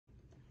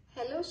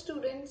Hello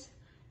students,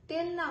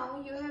 till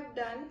now you have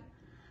done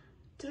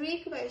 3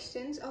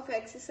 questions of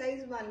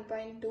exercise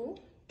 1.2.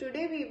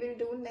 Today we will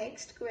do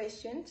next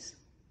questions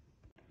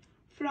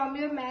from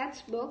your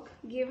maths book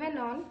given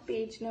on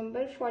page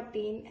number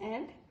 14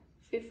 and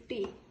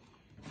 15.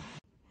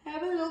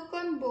 Have a look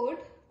on board.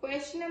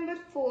 Question number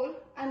 4,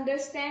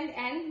 understand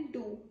and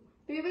do.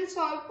 We will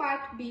solve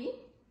part B.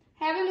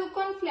 Have a look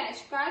on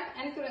flashcard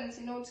and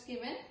currency notes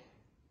given.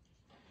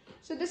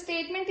 So the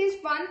statement is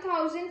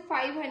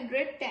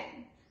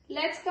 1510.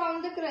 Let's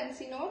count the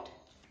currency note.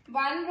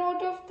 1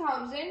 note of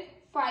 1000,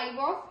 5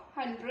 of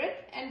 100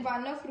 and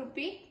 1 of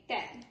rupee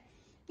 10.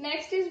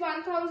 Next is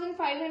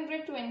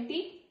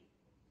 1520.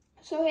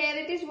 So here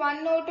it is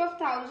 1 note of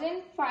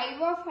 1000,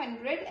 5 of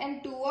 100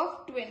 and 2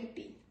 of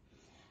 20.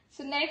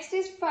 So next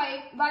is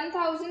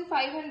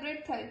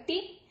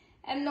 1530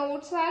 and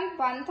notes are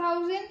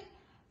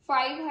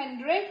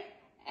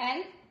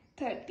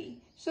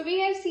 1530. So we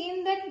have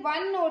seen that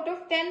 1 note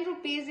of 10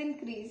 rupees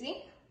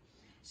increasing.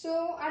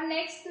 So our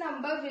next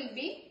number will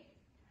be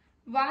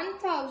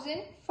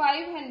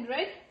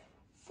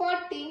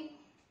 1540.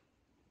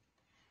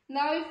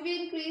 Now if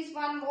we increase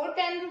one more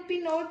 10 rupee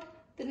note,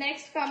 the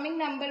next coming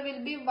number will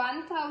be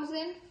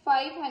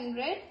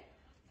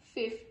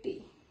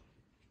 1550.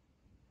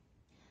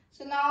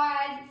 So now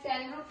add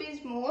 10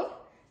 rupees more,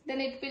 then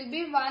it will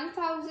be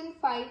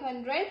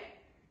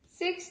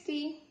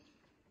 1560.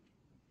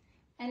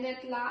 And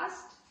at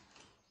last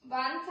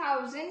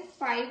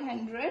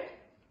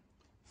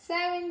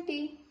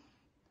 1570.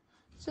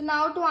 So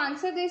now to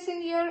answer this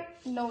in your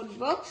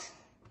notebooks,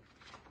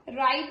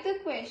 write the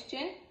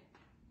question,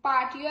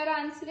 part you are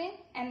answering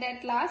and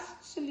at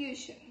last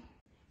solution.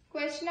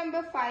 Question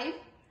number 5,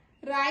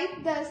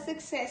 write the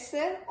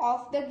successor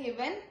of the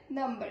given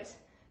numbers.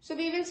 So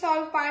we will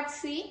solve part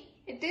C,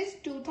 it is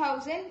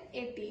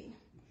 2018.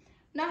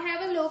 Now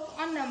have a look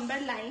on number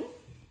line.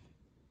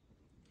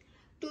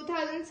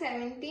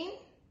 2017,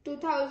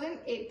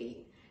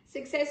 2018.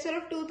 Successor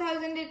of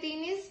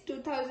 2018 is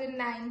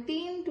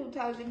 2019,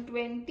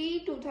 2020,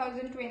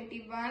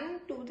 2021,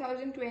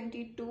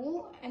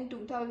 2022 and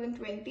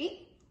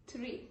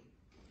 2023.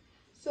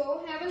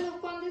 So have a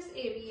look on this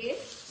AVA.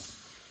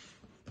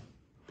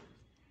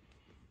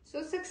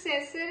 So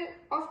successor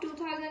of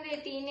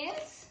 2018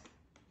 is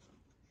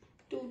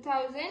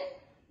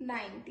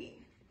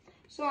 2019.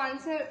 So our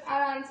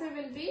answer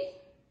will be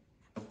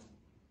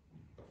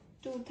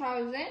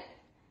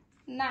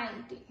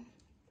 2019.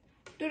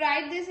 To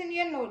write this in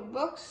your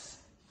notebooks,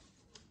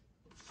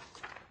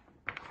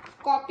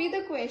 copy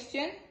the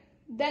question,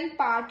 then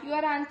part you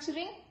are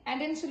answering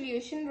and in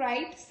solution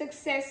write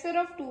successor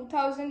of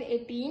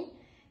 2018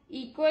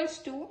 equals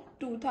to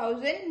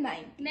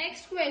 2009.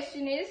 Next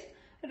question is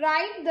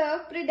write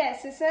the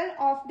predecessor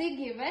of the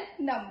given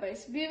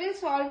numbers. We will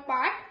solve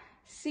part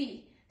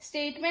C.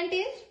 Statement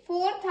is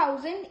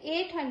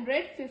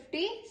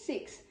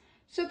 4856.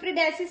 So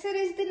predecessor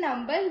is the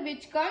number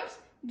which comes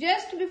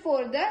just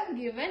before the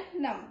given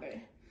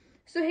number.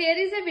 So here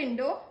is a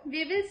window.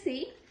 We will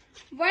see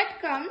what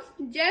comes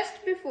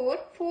just before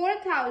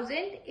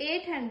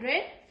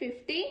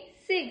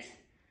 4856.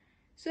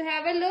 So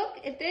have a look.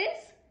 It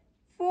is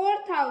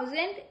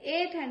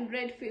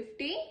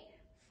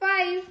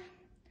 4855.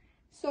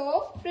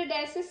 So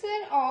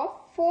predecessor of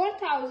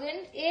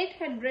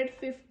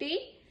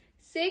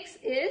 4856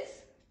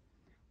 is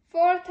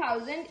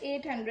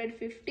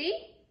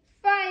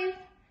 4855.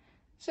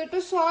 So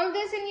to solve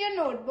this in your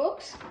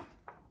notebooks,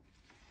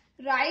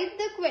 write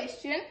the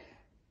question,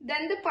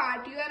 then the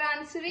part you are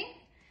answering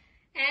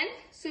and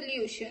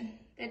solution.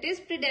 That is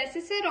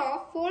predecessor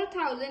of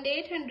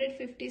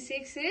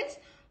 4856 is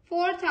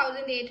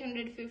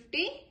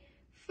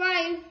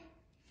 4855.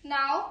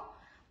 Now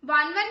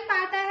one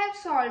part I have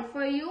solved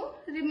for you.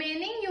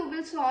 Remaining you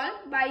will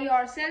solve by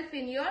yourself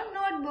in your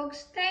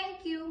notebooks.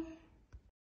 Thank you.